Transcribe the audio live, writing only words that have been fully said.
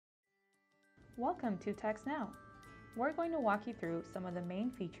Welcome to TextNow. We're going to walk you through some of the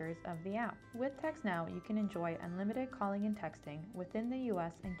main features of the app. With TextNow, you can enjoy unlimited calling and texting within the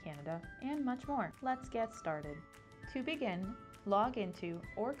US and Canada, and much more. Let's get started. To begin, log into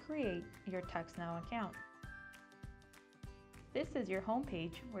or create your TextNow account. This is your home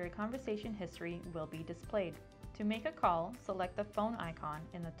page where your conversation history will be displayed. To make a call, select the phone icon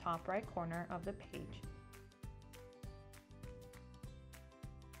in the top right corner of the page.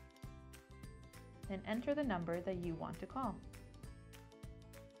 And enter the number that you want to call.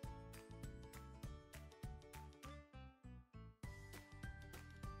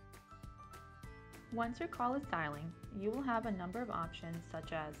 Once your call is dialing, you will have a number of options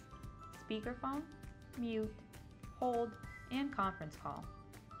such as speakerphone, mute, hold, and conference call.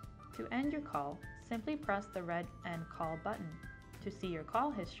 To end your call, simply press the red End Call button. To see your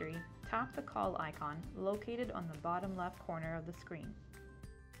call history, tap the call icon located on the bottom left corner of the screen.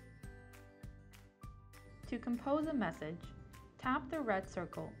 To compose a message, tap the red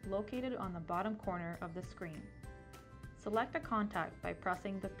circle located on the bottom corner of the screen. Select a contact by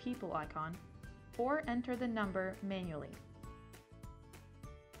pressing the people icon, or enter the number manually.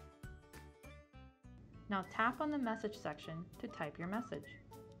 Now tap on the message section to type your message.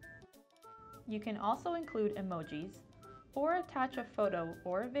 You can also include emojis or attach a photo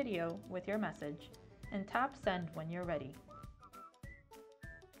or a video with your message and tap send when you're ready.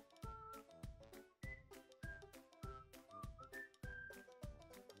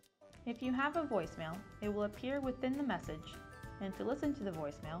 If you have a voicemail, it will appear within the message, and to listen to the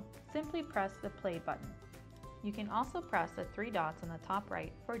voicemail, simply press the play button. You can also press the three dots on the top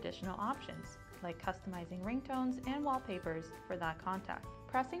right for additional options, like customizing ringtones and wallpapers for that contact.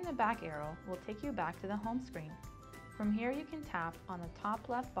 Pressing the back arrow will take you back to the home screen. From here you can tap on the top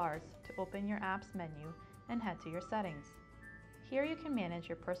left bars to open your app's menu and head to your settings. Here you can manage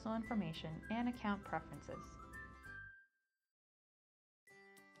your personal information and account preferences.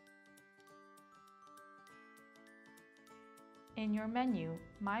 In your menu,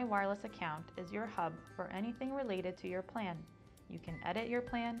 My Wireless account is your hub for anything related to your plan. You can edit your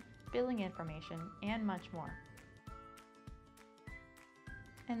plan, billing information, and much more.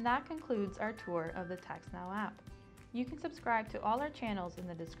 And that concludes our tour of the TextNow app. You can subscribe to all our channels in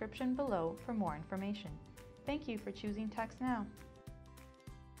the description below for more information. Thank you for choosing TextNow.